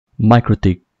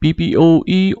MikroTik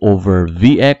PPPoE over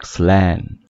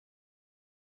VXLAN.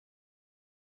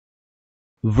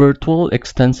 Virtual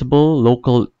Extensible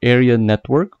Local Area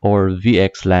Network, or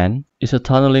VXLAN, is a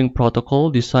tunneling protocol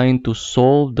designed to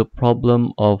solve the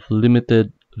problem of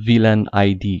limited VLAN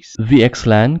IDs.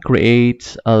 VXLAN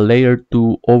creates a layer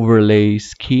 2 overlay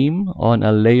scheme on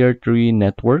a layer 3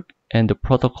 network, and the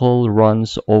protocol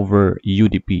runs over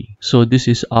UDP. So this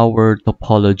is our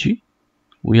topology.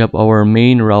 We have our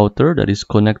main router that is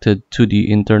connected to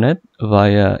the internet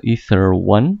via Ether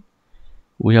 1.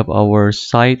 We have our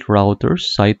site routers,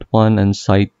 site 1 and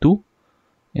site 2,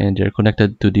 and they're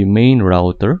connected to the main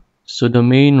router. So the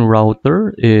main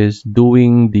router is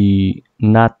doing the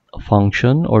NAT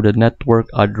function, or the network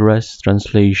address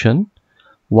translation,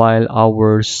 while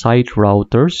our site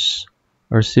routers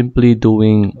are simply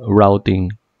doing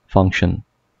routing function.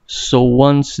 So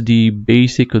once the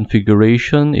basic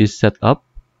configuration is set up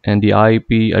and the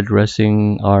IP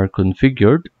addressing are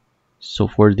configured, so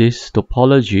for this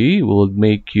topology, we'll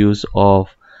make use of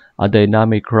a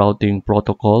dynamic routing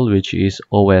protocol, which is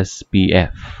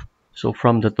OSPF. So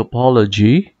from the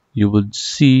topology, you would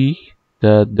see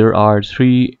that there are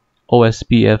 3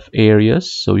 OSPF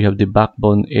areas. So we have the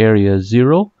backbone area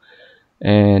 0,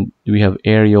 and we have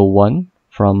area 1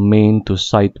 from main to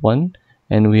site 1,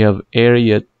 and we have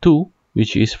area 2,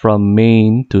 which is from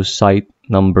main to site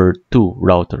number 2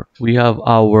 router. We have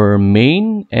our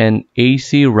main and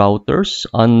AC routers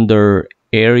under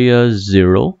area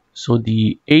 0. So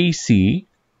the AC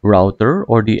router,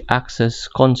 or the access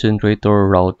concentrator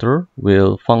router,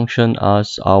 will function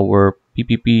as our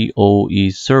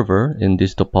PPPoE server in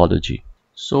this topology.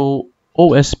 So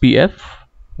OSPF,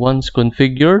 once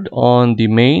configured on the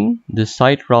main, the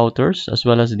site routers, as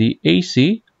well as the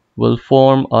AC, will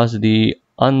form as the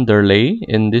underlay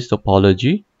in this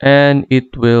topology, and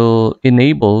it will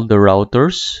enable the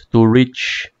routers to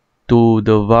reach to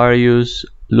the various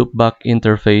loopback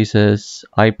interfaces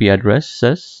IP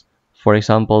addresses. For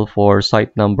example, for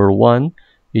site number 1,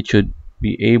 it should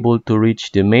be able to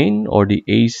reach the main or the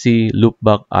AC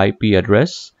loopback IP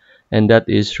address, and that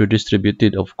is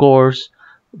redistributed, of course,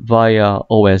 via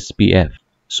OSPF.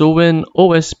 So when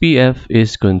OSPF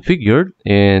is configured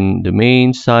in the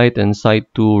main site and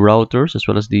site 2 routers, as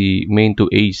well as the main to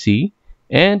AC,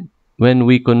 and when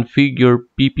we configure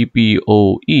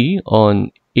PPPoE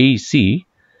on AC,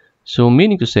 so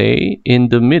meaning to say, in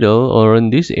the middle or in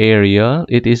this area,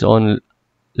 it is on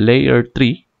layer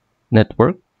 3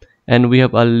 network, and we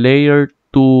have a layer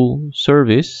 2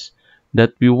 service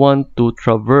that we want to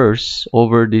traverse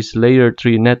over this layer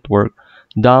 3 network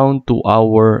down to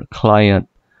our client.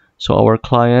 So our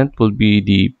client will be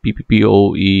the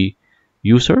PPPoE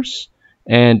users,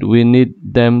 and we need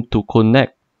them to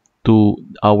connect to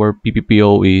our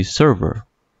PPPoE server.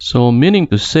 So meaning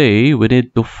to say, we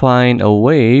need to find a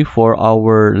way for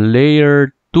our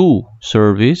layer 2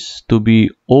 service to be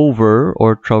over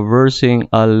or traversing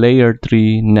a layer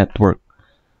 3 network,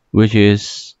 which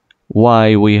is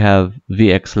why we have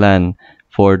VXLAN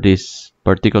for this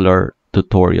particular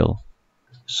tutorial.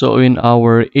 So in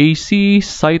our AC,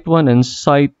 site 1 and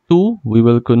site 2, we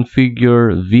will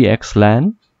configure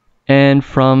VXLAN. And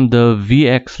from the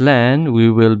VXLAN,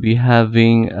 we will be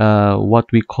having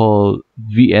what we call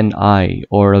VNI,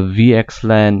 or a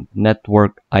VXLAN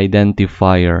network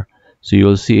identifier. So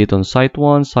you'll see it on site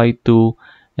 1, site 2,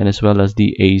 and as well as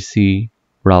the AC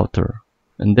router.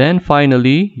 And then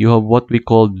finally, you have what we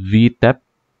call VTEP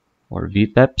or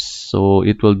VTEPs. So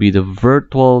it will be the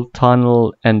virtual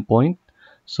tunnel endpoint.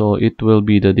 So it will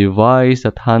be the device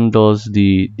that handles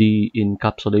the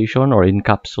encapsulation or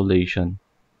encapsulation.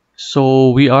 So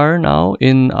we are now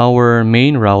in our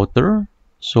main router.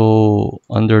 So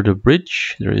under the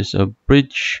bridge, there is a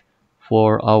bridge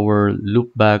for our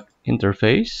loopback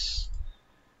interface.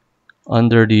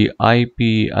 Under the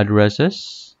IP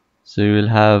addresses, so you will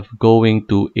have going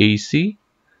to AC.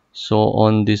 So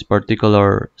on this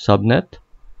particular subnet,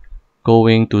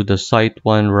 going to the site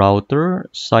 1 router,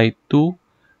 site 2,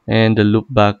 and the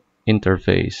loopback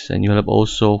interface. And you have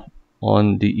also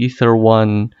on the Ether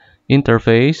 1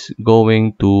 interface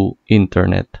going to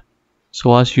internet.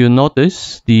 So as you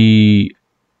notice, the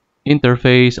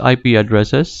interface IP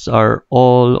addresses are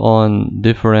all on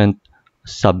different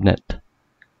subnet.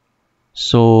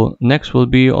 So next will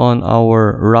be on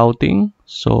our routing.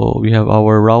 So we have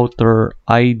our router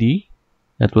ID,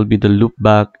 that will be the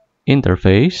loopback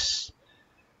interface.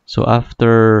 So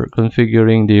after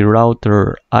configuring the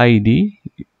router ID,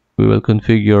 we will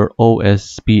configure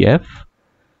OSPF.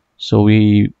 So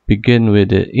we begin with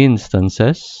the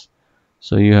instances.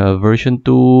 So you have version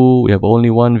 2, we have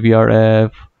only one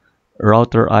VRF,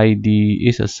 router ID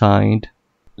is assigned.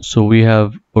 So we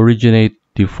have originate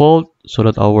default, so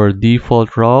that our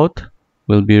default route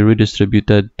will be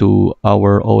redistributed to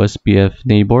our OSPF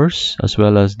neighbors as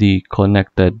well as the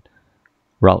connected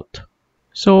route.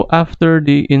 So after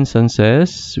the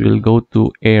instances, we'll go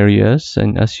to areas,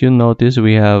 and as you notice,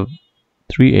 we have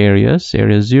three areas: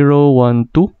 area 0, 1,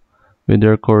 2, with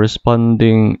their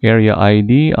corresponding area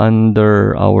ID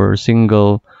under our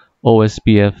single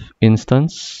OSPF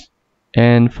instance.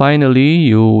 And finally,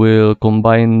 you will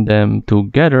combine them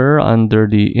together under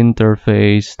the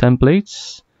interface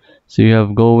templates. So you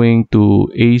have going to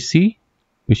AC,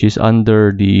 which is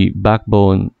under the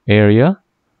backbone area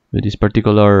with these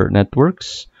particular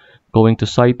networks, going to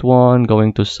site 1,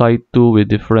 going to site 2 with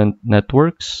different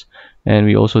networks, and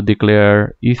we also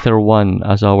declare Ether 1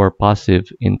 as our passive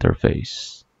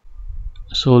interface.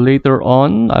 So later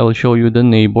on, I will show you the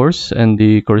neighbors and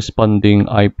the corresponding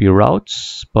IP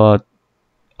routes, but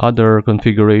other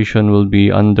configuration will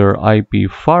be under IP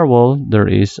firewall. There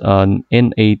is an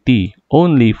NAT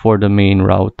only for the main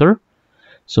router.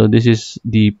 So this is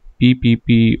the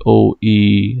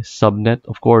PPPoE subnet.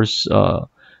 Of course,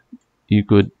 you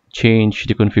could change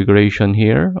the configuration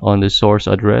here on the source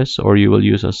address, or you will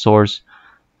use a source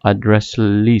address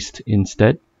list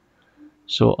instead.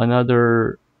 So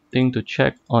another thing to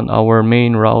check on our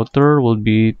main router will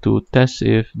be to test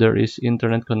if there is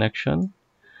internet connection.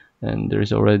 And there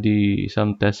is already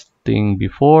some testing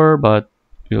before, but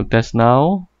we'll test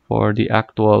now for the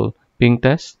actual ping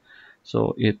test.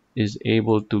 So it is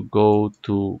able to go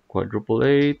to quadruple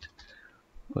 8,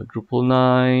 quadruple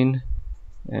 9,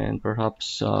 and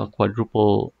perhaps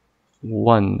quadruple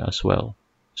 1 as well.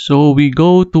 So we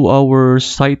go to our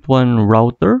site 1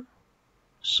 router.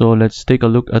 So let's take a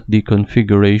look at the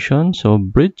configuration. So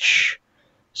bridge.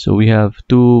 So we have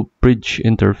two bridge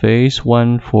interface,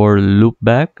 one for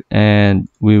loopback, and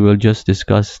we will just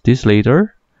discuss this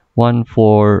later, one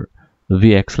for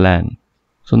VXLAN.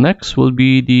 So next will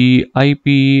be the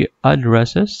IP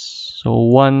addresses. So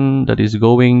one that is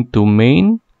going to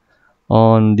main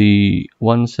on the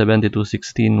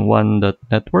 172.16.1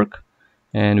 network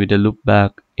and with the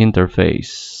loopback interface.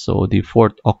 So the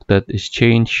fourth octet is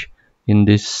changed in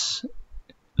this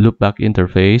loopback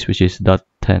interface, which is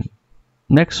 .10.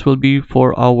 Next will be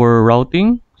for our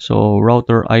routing. So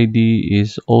router ID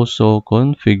is also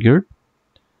configured.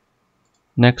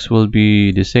 Next will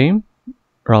be the same,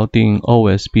 routing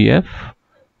OSPF.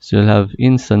 So you'll have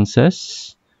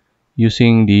instances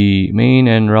using the main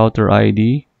and router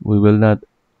ID. We will not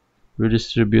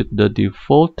redistribute the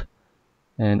default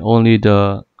and only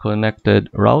the connected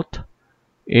route.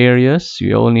 Areas,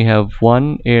 you only have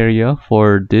one area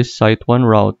for this site 1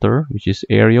 router, which is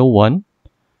area 1.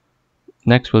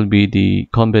 Next will be the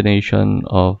combination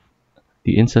of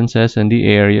the instances and the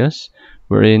areas,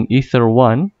 wherein Ether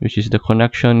 1, which is the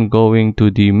connection going to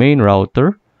the main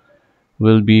router,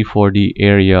 will be for the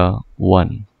area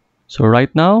 1. So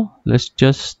right now, let's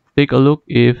just take a look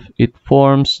if it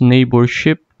forms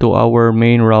neighborship to our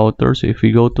main router. So if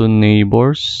we go to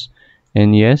neighbors,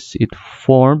 and yes, it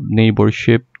formed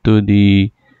neighborship to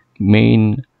the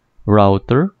main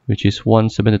router, which is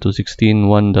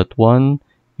 172.16.1.1.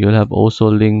 You'll have also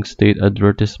link state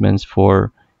advertisements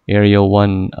for area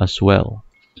 1 as well.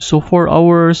 So for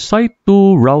our site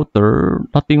 2 router,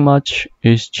 nothing much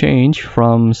is changed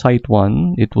from site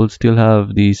 1. It will still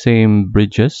have the same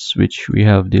bridges, which we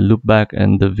have the loopback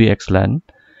and the VXLAN.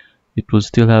 It will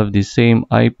still have the same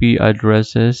IP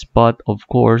addresses, but of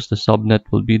course the subnet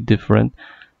will be different.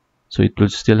 So it will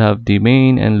still have the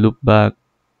main and loopback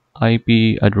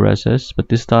IP addresses, but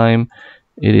this time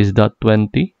it is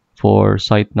 .20 for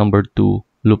site number 2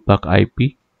 loopback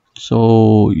IP.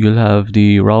 So you'll have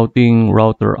the routing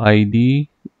router ID,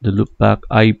 the loopback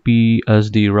IP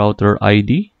as the router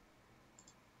ID.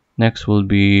 Next will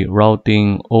be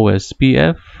routing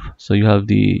OSPF. So you have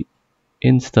the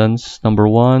instance number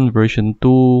 1, version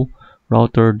 2,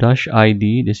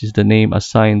 router-ID. This is the name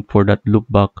assigned for that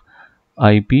loopback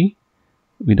IP.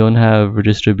 We don't have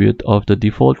redistribute of the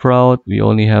default route. We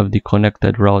only have the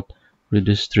connected route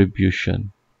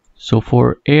redistribution. So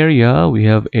for area, we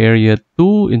have area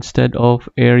 2 instead of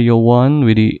area 1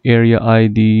 with the area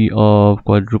ID of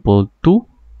quadruple 2.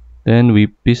 Then we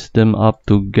piece them up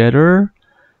together.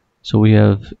 So we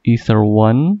have Ether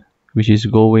 1, which is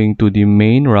going to the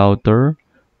main router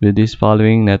with these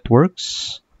following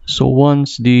networks. So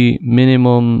once the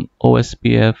minimum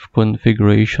OSPF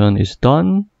configuration is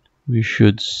done, we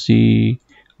should see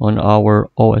on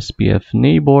our OSPF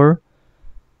neighbor,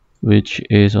 which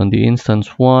is on the instance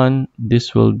 1,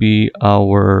 this will be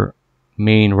our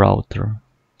main router.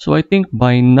 So I think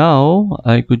by now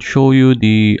I could show you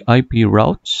the IP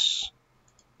routes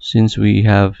since we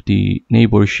have the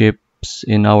neighborships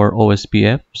in our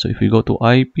OSPF. So if we go to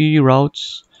IP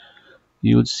routes,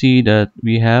 you would see that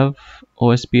we have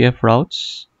OSPF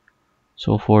routes.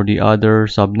 So for the other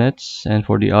subnets and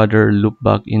for the other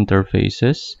loopback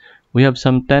interfaces, we have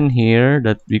some 10 here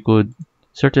that we could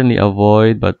certainly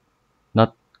avoid but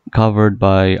not covered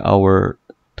by our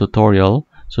tutorial.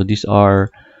 So these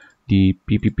are the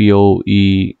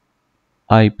PPPoE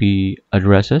IP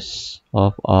addresses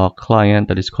of a client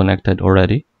that is connected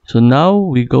already. So now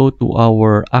we go to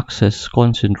our access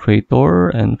concentrator,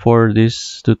 and for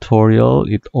this tutorial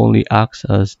it only acts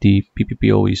as the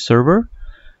PPPoE server.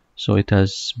 So it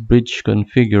has bridge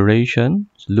configuration,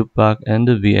 loopback, and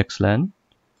the VXLAN.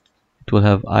 It will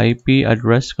have IP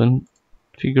address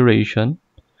configuration.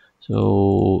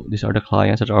 So these are the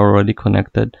clients that are already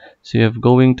connected. So you have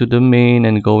going to the main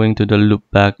and going to the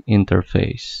loopback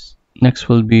interface. Next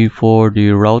will be for the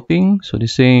routing. So the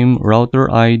same router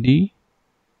ID,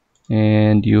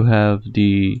 and you have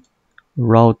the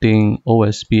routing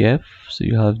OSPF. So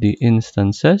you have the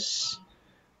instances,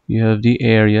 you have the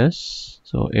areas,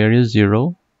 so area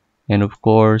 0, and of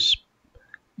course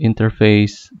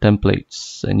interface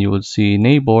templates, and you will see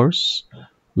neighbors,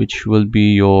 which will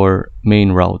be your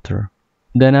main router.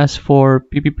 Then as for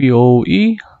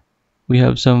PPPoE, we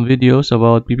have some videos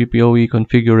about PPPoE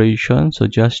configuration, so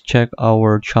just check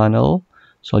our channel.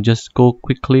 So I'll just go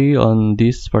quickly on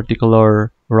this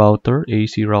particular router,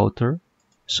 AC router.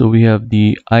 So we have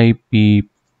the IP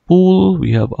pool,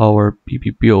 we have our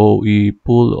PPPoE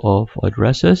pool of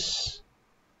addresses.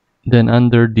 Then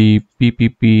under the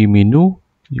PPP menu,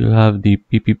 you have the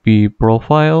PPP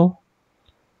profile.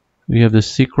 We have the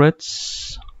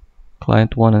secrets,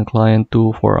 client 1 and client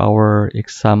 2 for our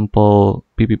example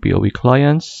PPPoE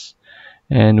clients.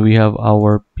 And we have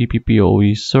our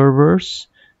PPPoE servers.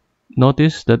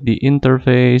 Notice that the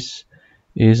interface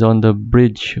is on the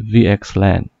bridge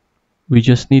VXLAN. We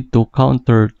just need to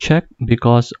counter check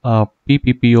because a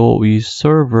PPPoE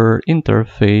server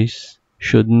interface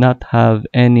should not have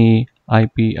any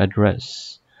IP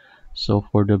address. So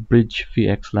for the bridge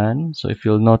VXLAN, so if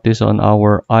you'll notice on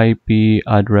our IP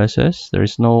addresses, there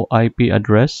is no IP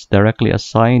address directly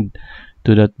assigned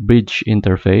to that bridge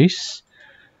interface.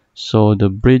 So the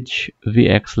bridge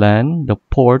VXLAN, the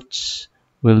ports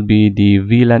will be the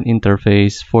VLAN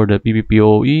interface for the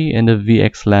PPPoE and the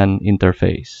VXLAN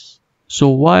interface. So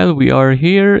while we are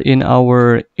here in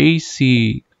our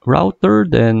AC router,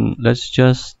 then let's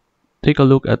just take a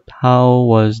look at how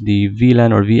was the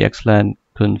VLAN or VXLAN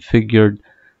configured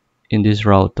in this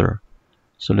router.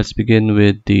 So let's begin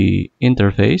with the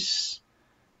interface,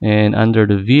 and under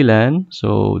the VLAN,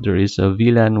 so there is a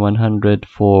VLAN 100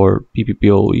 for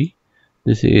PPPoE.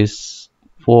 This is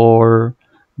for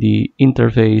the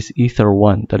interface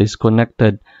Ether1 that is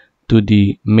connected to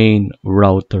the main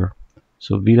router.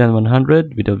 So VLAN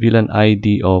 100 with a VLAN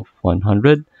ID of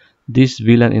 100. This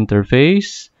VLAN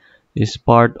interface is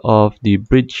part of the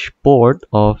bridge port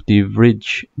of the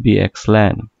bridge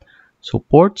VXLAN. So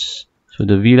ports, so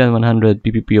the VLAN 100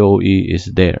 PPPoE is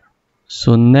there.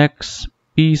 So next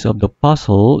piece of the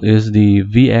puzzle is the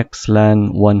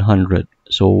VXLAN 100.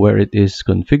 So where it is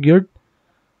configured.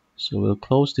 So we'll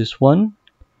close this one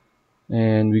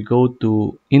and we go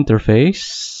to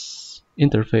interface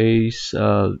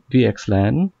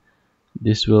VXLAN.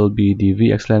 This will be the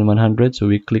VXLAN 100. So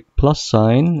we click plus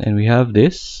sign and we have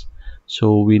this.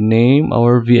 So we name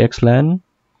our VXLAN.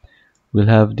 We'll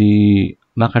have the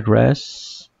MAC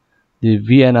address, the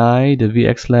VNI, the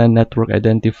VXLAN network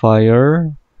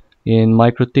identifier. In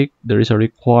MikroTik, there is a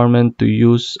requirement to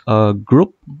use a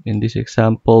group. In this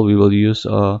example, we will use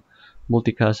a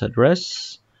multicast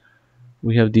address.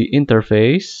 We have the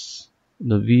interface,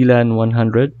 the VLAN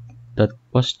 100 that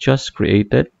was just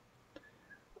created.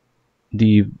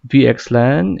 The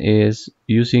VXLAN is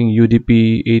using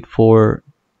UDP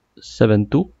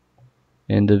 8472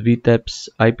 and the VTEP's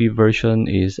IP version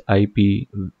is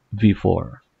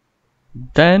IPv4.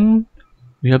 Then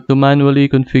we have to manually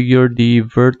configure the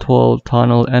virtual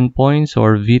tunnel endpoints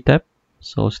or VTEP.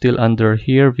 So still under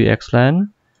here VXLAN.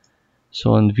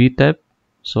 So on VTEP,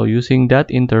 so using that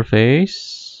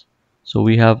interface, so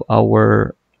we have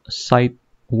our site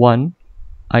 1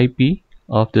 IP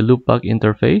of the loopback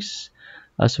interface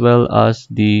as well as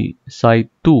the site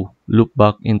 2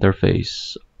 loopback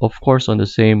interface, of course on the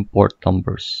same port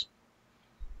numbers.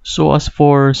 So as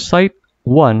for site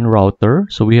 1 router,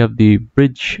 so we have the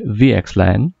bridge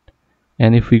VXLAN,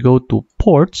 and if we go to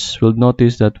ports, we'll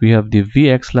notice that we have the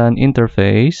VXLAN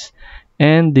interface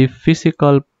and the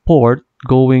physical port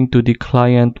going to the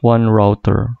client 1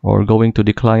 router or going to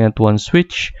the client 1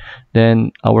 switch,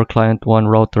 then our client 1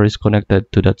 router is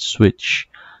connected to that switch.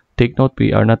 Take note,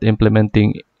 we are not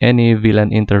implementing any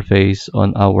VLAN interface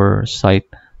on our site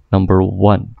number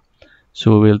 1.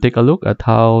 So we'll take a look at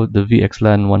how the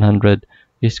VXLAN 100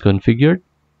 is configured.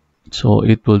 So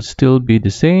it will still be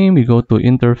the same. You go to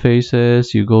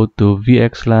interfaces, you go to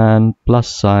VXLAN plus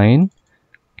sign.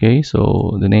 Okay,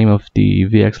 so the name of the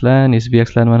VXLAN is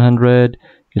VXLAN 100.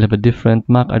 You'll have a different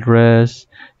MAC address.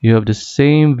 You have the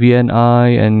same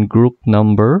VNI and group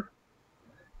number.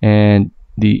 And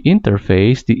the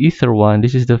interface, the Ether one,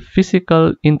 this is the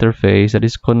physical interface that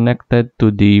is connected to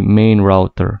the main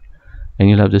router. And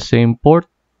you'll have the same port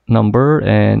number,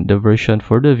 and the version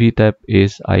for the VTEP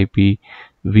is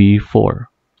IPv4.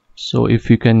 So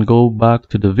if you can go back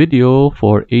to the video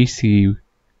for AC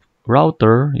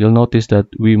router, you'll notice that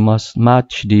we must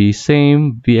match the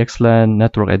same VXLAN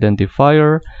network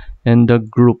identifier and the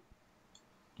group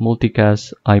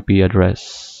multicast IP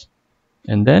address.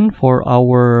 And then for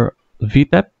our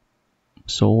VTEP,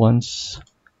 so once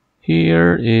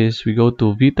here is we go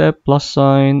to VTEP plus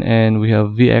sign and we have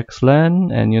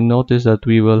VXLAN, and you notice that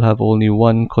we will have only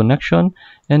one connection,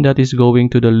 and that is going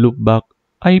to the loopback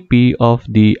IP of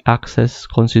the access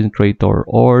concentrator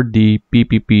or the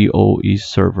PPPoE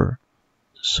server.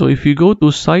 So if you go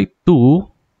to site 2,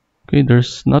 okay,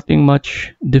 there's nothing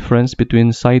much difference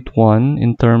between site 1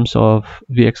 in terms of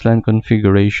VXLAN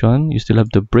configuration. You still have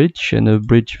the bridge and the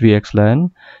bridge VXLAN.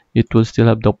 It will still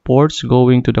have the ports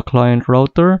going to the client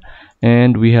router,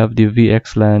 and we have the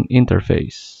VXLAN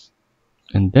interface.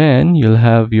 And then you'll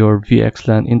have your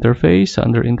VXLAN interface.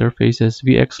 Under interfaces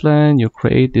VXLAN, you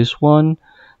create this one,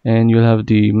 and you'll have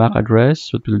the MAC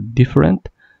address, which will be different.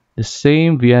 The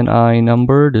same VNI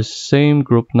number, the same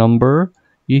group number.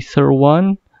 Ether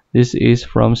 1, this is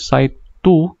from site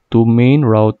 2 to main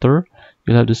router.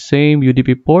 You'll have the same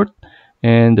UDP port,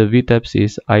 and the VTEPs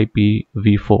is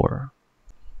IPv4.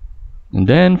 And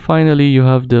then finally you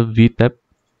have the VTEP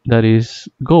that is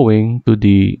going to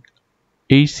the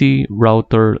AC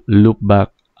router loopback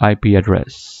IP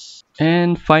address.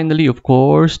 And finally, of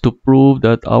course, to prove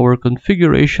that our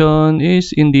configuration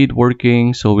is indeed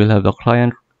working, so we'll have the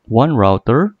client 1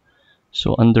 router.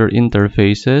 So under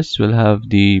interfaces, we'll have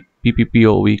the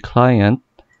PPPoE client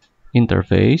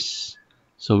interface.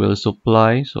 So we'll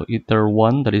supply, so Ether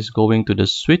 1 that is going to the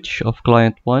switch of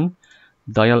client 1.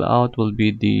 Dial out will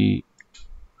be the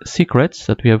secrets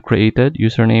that we have created,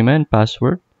 username and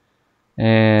password.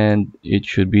 And it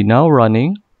should be now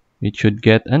running. It should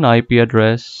get an IP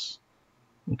address.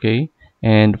 Okay.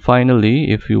 And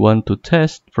finally, if you want to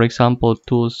test, for example,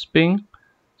 tools ping.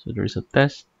 So there is a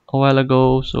test a while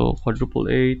ago. So quadruple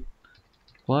 8,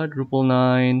 quadruple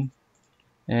 9,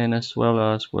 and as well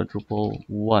as quadruple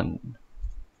 1.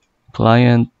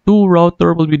 Client 2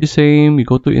 router will be the same. You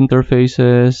go to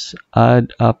interfaces,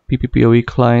 add a PPPoE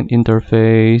client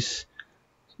interface,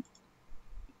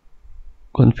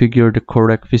 configure the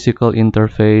correct physical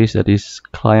interface that is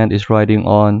client is riding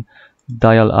on.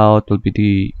 Dial out will be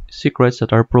the secrets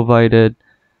that are provided,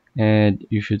 and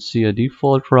you should see a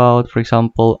default route, for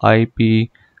example IP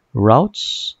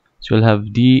routes. So you'll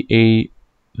have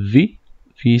DAV.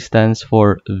 V stands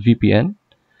for VPN.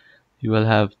 You will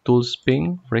have tools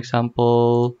ping, for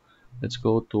example, let's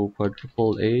go to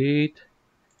quadruple 8,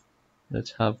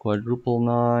 let's have quadruple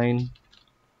 9,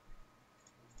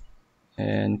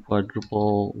 and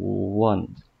quadruple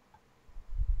 1,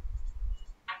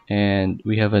 and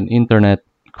we have an internet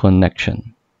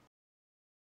connection.